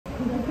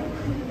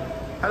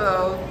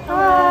Hello.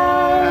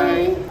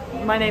 Hi.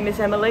 My name is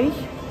Emily.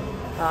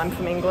 I'm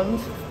from England.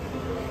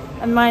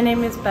 And my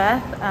name is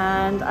Beth,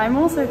 and I'm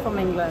also from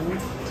England.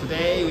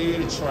 Today we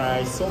will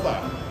try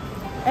soba.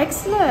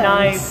 Excellent.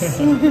 Nice.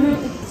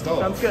 Let's go.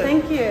 Sounds good.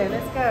 Thank you.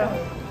 Let's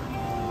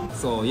go.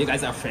 So you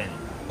guys are friends.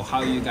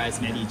 How you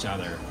guys met each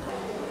other?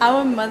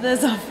 Our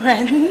mothers are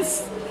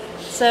friends.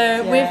 So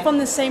Yeah. we're from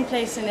the same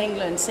place in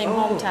England, same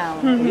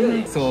hometown.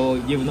 Really? So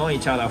you've known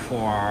each other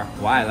for a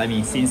while. I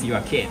mean, since you were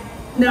a kid.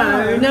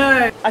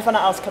 No. I found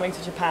out I was coming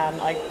to Japan.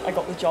 I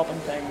got the job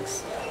and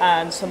things.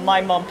 And so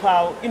my mum put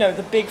out, you know,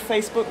 the big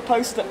Facebook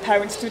post that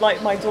parents do,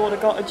 like, my daughter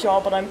got a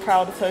job and I'm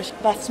proud of her.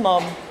 Beth's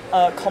mum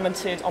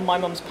commented on my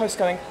mum's post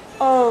going,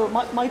 oh,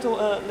 my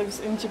daughter lives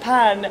in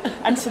Japan.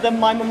 And so then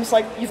my mum was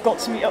like, you've got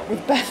to meet up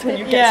with Beth when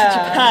you get to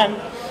Japan.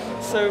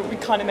 So we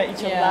kind of met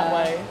each other that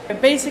way.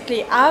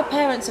 Basically, our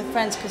parents are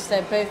friends because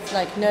they're both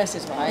like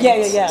nurses, right?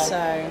 Yeah.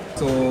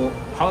 So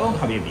how long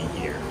have you been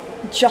here?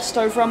 Just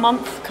over a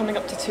month, coming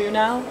up to 2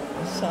 now.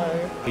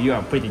 So You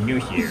are pretty new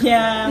here.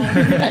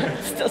 yeah,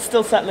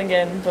 still settling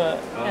in, but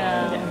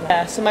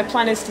yeah. So my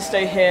plan is to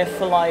stay here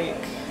for like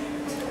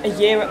a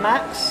year at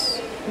max.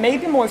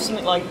 Maybe more if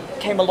something like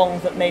came along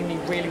that made me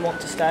really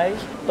want to stay.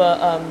 But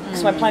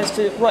so my plan is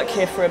to work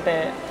here for a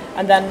bit,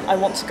 and then I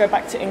want to go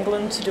back to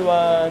England to do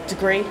a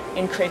degree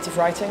in creative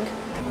writing.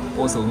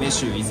 Also,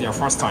 Mishu is your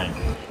first time.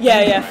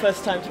 Yeah,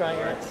 first time trying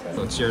it.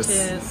 So cheers.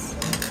 Cheers.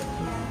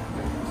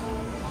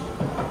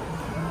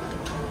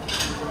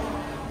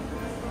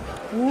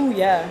 Ooh,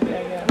 yeah.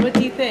 What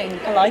do you think?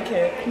 I like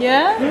it.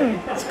 Yeah?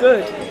 It's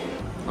good.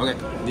 Okay,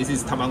 this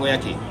is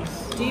tamagoyaki.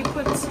 Do you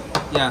put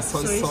Yeah,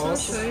 soy soy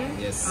sauce. sauce?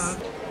 Yes.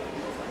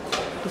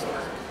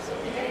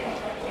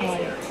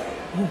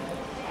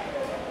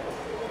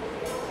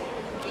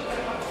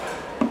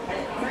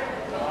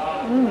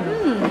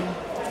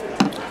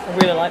 I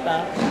really like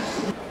that.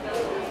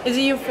 Is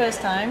it your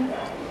first time?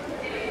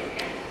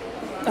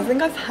 I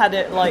think I've had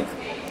it like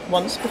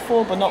once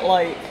before, but not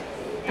like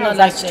in a Not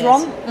like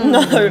restaurant. No,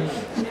 I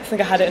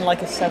think I had it in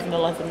like a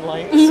 7-Eleven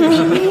like.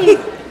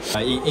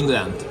 In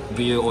England,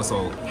 do you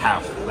also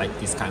have like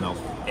this kind of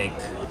egg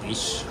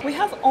dish? We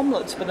have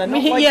omelets, but they're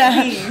not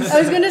like these. I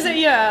was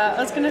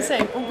gonna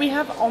say, well, we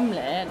have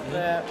omelette,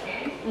 but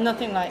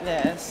nothing like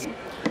this.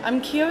 I'm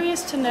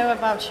curious to know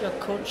about your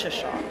culture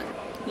shock.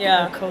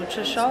 Yeah, Your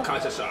culture shock?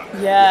 Culture shock.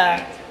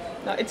 yeah.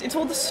 No, it's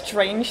all the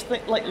strange,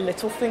 like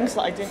little things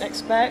that I didn't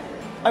expect.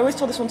 I always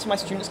tell this one to my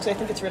students because I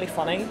think it's really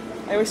funny.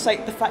 I always say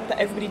the fact that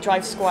everybody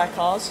drives square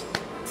cars.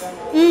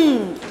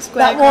 Square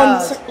That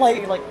cars. one's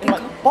like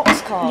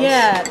box cars.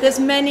 Yeah, there's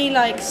many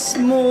like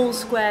small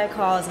square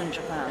cars in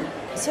Japan.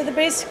 So they're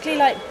basically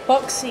like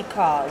boxy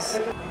cars.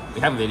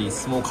 We have very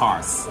small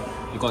cars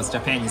because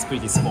Japan is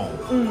pretty small.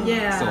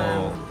 Yeah.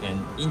 So,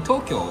 and in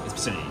Tokyo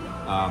especially,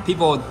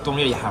 people don't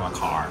really have a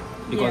car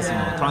because you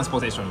know,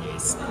 transportation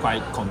is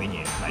quite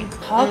convenient. Like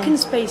Parking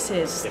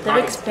spaces, they're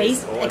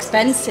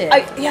expensive.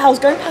 I was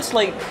going past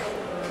like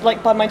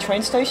by my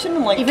train station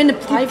and like Even the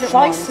private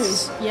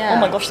prices. ones. Yeah. Oh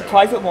my gosh, the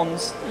private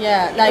ones.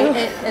 Yeah,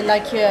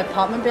 like your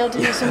apartment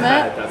building or something.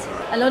 That's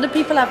right. A lot of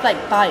people have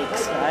like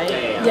bikes, right?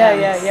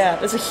 Yeah.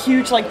 There's a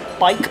huge like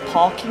bike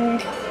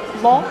parking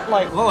lot.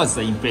 Like what was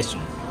the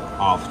impression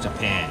of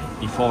Japan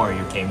before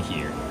you came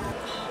here?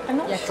 I'm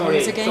not sure.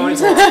 Yakuza games.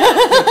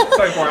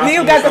 Sorry for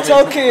Ryu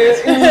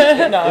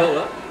Gagotoku.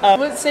 No.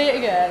 Let's say it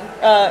again.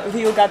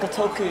 Ryu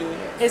Gagotoku.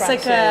 It's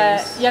like a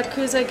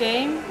Yakuza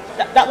game.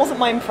 That wasn't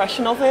my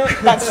impression of it.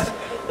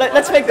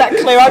 Let's make that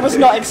clear. I was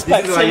not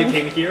expecting. This is why you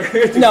came here?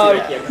 No.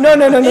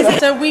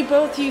 So we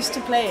both used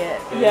to play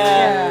it.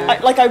 Yeah.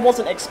 I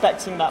wasn't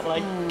expecting that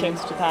when I came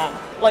to Japan.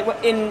 Like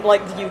in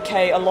like the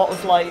UK, a lot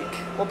of like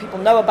what people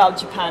know about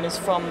Japan is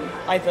from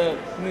either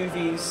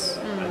movies,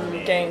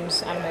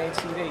 games, anime,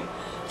 TV.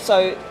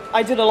 So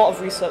I did a lot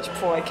of research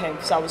before I came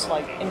because I was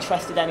like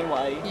interested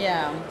anyway.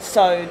 Yeah.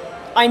 So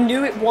I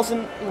knew it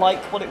wasn't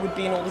like what it would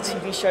be in all the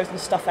TV shows and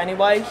stuff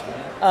anyway.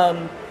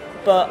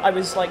 But I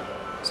was like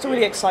still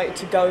really excited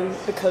to go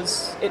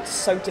because it's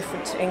so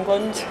different to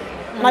England.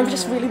 And I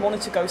just really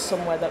wanted to go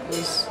somewhere that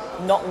was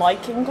not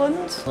like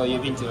England. So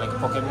you've been to like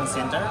Pokemon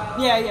Center?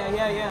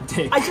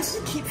 Yeah. I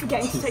just keep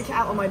forgetting to take it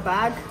out of my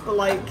bag, but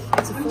like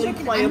it's a fully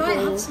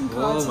playable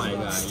Oh my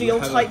god. steel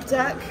type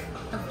deck.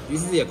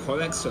 This is your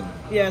collection.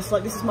 Yeah, it's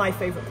like this is my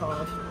favourite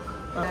card.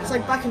 It's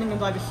like back in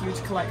England I have a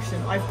huge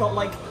collection. I've got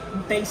like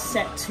base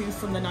set 2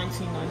 from the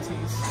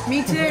 1990s.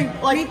 Me too.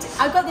 Like, Me too.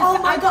 I've got the. Oh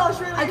my gosh,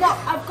 really?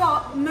 I've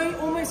got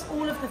almost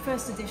all of the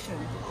first edition.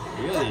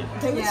 Really?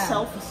 They would Yeah.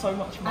 sell for so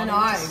much I money.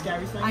 know. It's a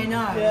scary thing. I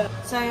know. Yeah.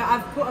 So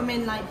I've put them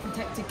in like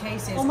protected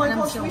cases. Oh my and I'm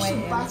gosh, still we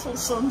waiting. should battle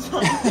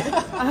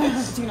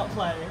sometime. Do not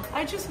play.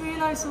 I just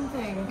realised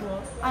something.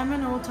 I'm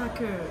an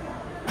otaku.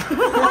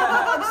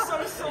 I'm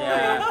so sorry.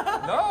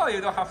 Yeah. No,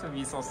 you don't have to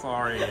be so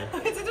sorry. I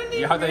didn't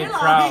You have to be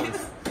proud.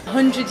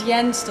 100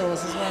 yen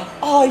stores as well.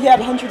 Oh yeah,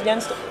 the 100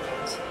 yen stuff.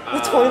 The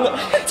toilet.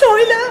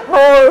 Toilet!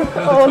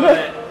 Oh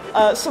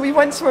no. So we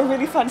went to a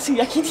really fancy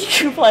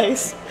yakiniku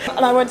place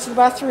and I went to the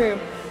bathroom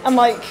and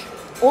like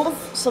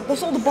so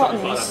there's all the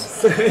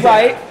buttons,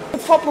 right? The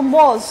problem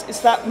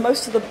is that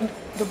most of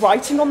the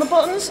writing on the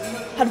buttons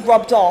had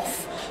rubbed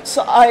off.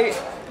 So I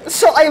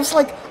was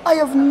like, I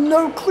have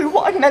no clue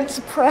what I meant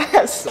to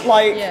press.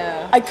 Like,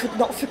 I could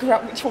not figure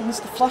out which one was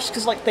the flush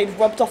because like they'd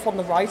rubbed off on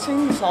the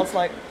writing. So I was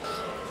like,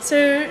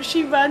 so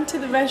she ran to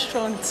the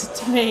restaurant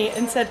to me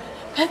and said,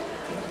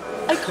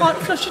 I can't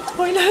flush the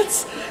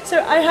toilets.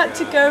 So I had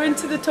to go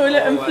into the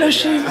toilet and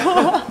flush it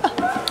more.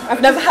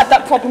 I've never had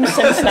that problem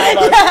since now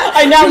though.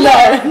 I now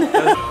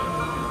know.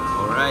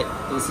 Alright,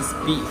 this is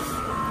beef.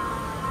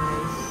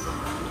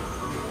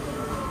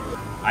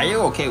 Are you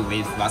okay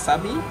with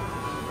wasabi?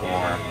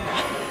 Or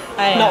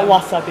Not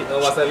wasabi. no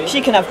wasabi?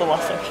 She can have the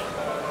wasabi.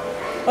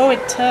 Oh,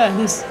 it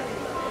turns.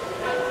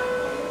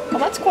 Oh,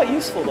 that's quite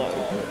useful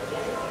though.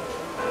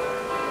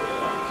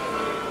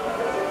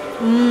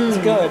 It's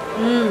good.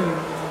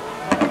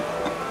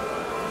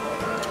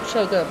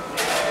 So good.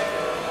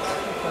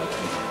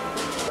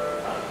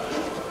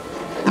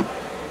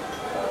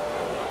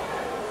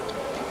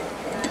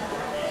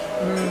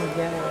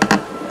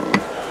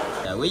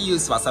 Yeah, we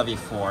use wasabi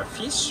for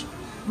fish,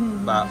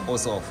 but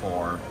also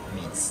for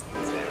meats.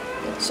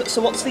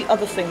 So what's the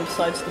other thing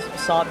besides the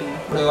wasabi?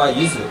 これは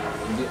柚子。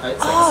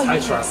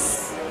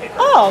citrus.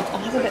 Oh, I'll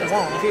have a bit of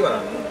that. If you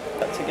wanna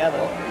Put together.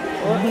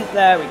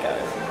 There we go.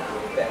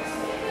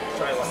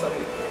 try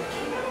wasabi.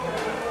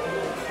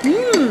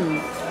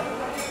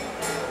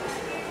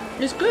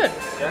 It's good.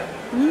 Yeah.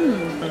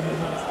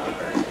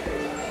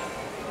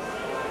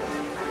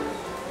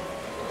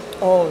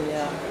 Oh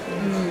yeah.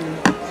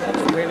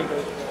 That's really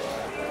good.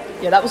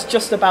 Yeah, that was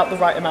just about the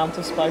right amount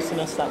of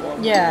spiciness, that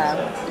one. Yeah.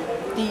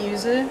 The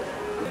yuzu.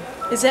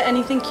 Is there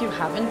anything you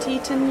haven't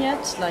eaten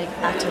yet, like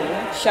at all?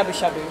 Shabu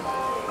shabu.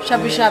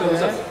 Shabu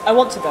shabu. I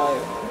want to go,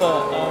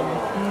 but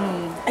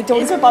I don't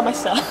want to go by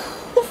myself.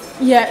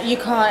 Yeah, you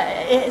can't.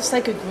 It's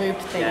like a group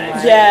thing.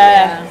 Right?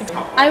 Yeah.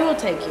 I will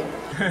take you.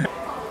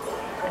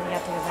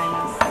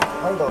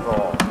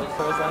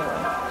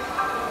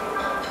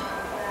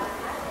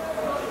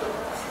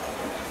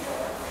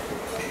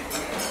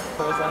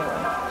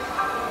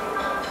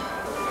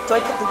 Do I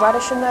put the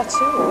radish in there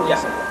too? Or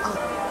Yeah.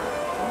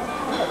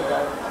 There we go.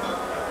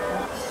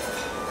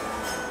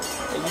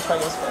 Yeah, you try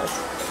yours first.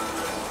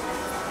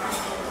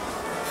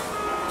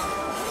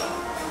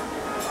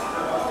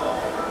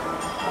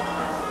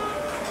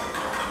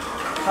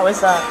 How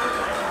is that?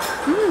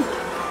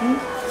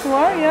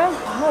 Well, yeah.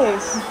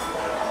 Nice.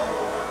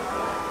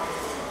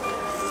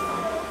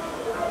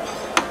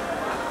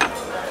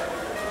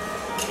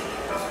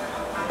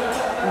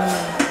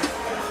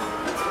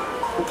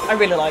 I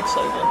really like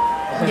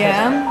soda.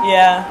 Yeah.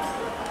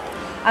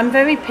 Yeah. I'm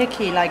very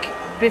picky. Like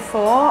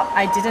before,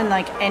 I didn't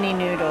like any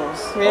noodles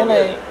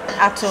Really?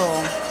 at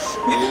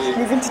all.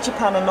 Moving to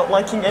Japan and not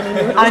liking any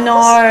noodles. I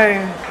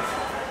know.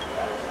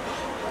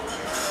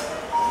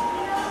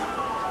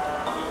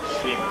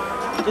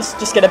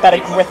 Just get a better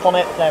grip on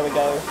it. There we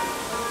go.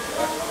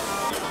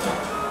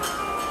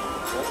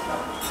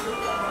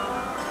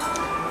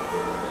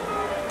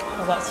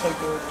 Oh, that's so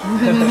good.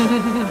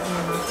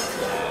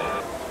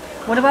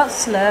 What about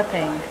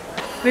slurping?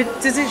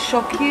 But does it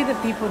shock you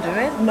that people do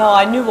it? No,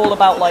 I knew all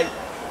about like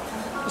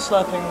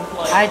slurping.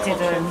 Like, I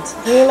didn't.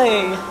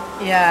 Really?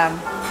 Yeah.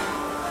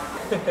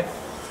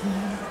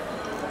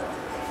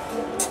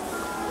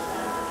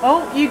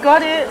 Oh, you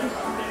got it.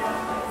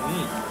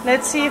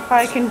 Let's see if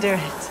I can do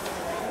it.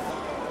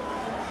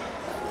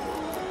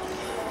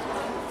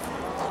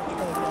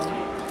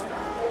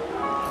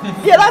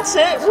 Yeah, that's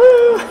it.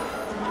 Woo!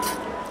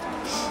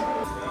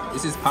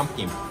 This is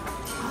pumpkin.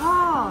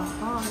 Oh,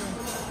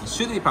 It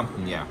should be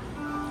pumpkin, yeah.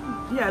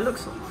 yeah, it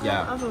looks.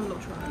 Yeah. I'll have a look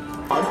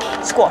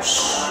try. Squash.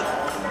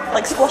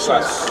 Like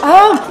squashes.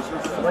 Oh,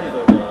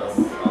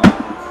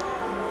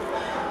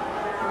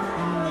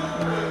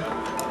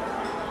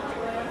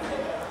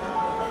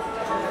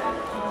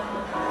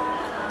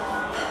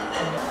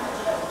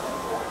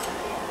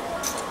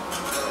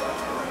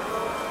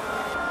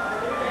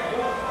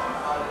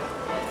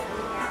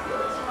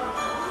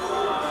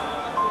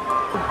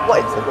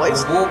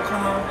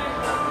 What is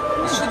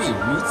It should be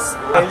roots.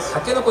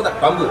 Takenoko da,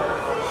 bamboo.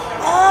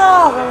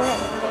 Ah,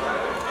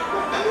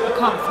 I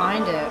can't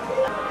find it.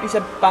 you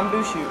said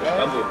bamboo shoot, right?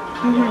 Bamboo.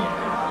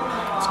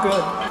 It's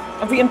good.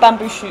 I've eaten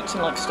bamboo shoots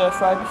in like stir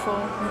fry before.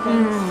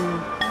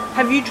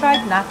 Have you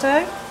tried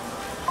natto?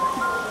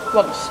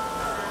 Once.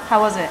 How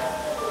was it?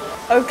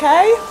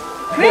 Okay.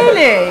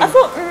 Really? I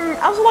thought,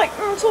 I was like,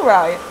 it's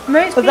alright.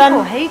 Most But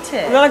people then- hate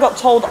it. And then I got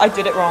told I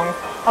did it wrong.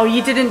 Oh,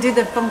 you didn't do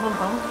the bum bum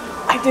bum?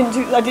 I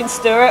didn't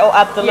stir it or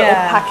add the little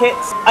Yeah.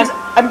 packets.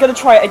 I'm gonna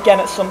try it again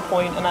at some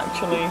point and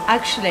actually.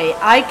 Actually,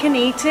 I can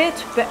eat it,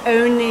 but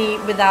only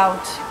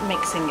without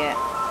mixing it.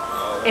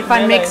 If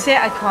I Really? mix it,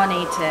 I can't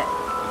eat it.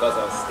 Because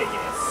of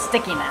stickiness.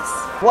 Stickiness.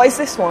 What is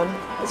this one?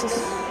 Is this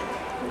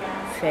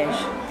Fish.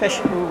 fish?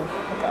 Ooh,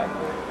 okay.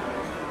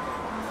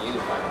 You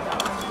find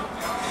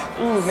out.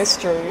 Ooh,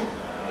 mystery.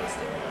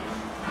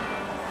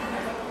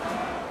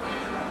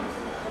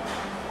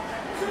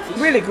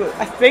 Really good,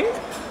 I think.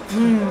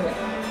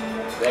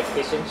 Like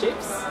fish and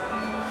chips?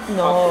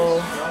 No.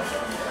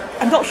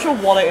 I'm not sure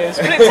what it is,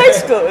 but it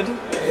tastes good.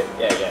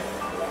 Yeah.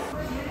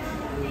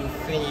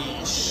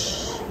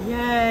 Finish.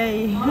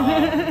 Yay!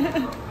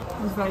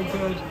 It was very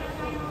good.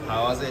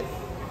 How was it?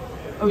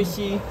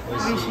 Oishi.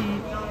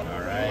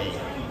 Alright.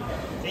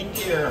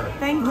 Thank you.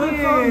 Thank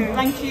you.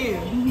 Thank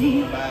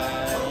you.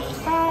 Bye.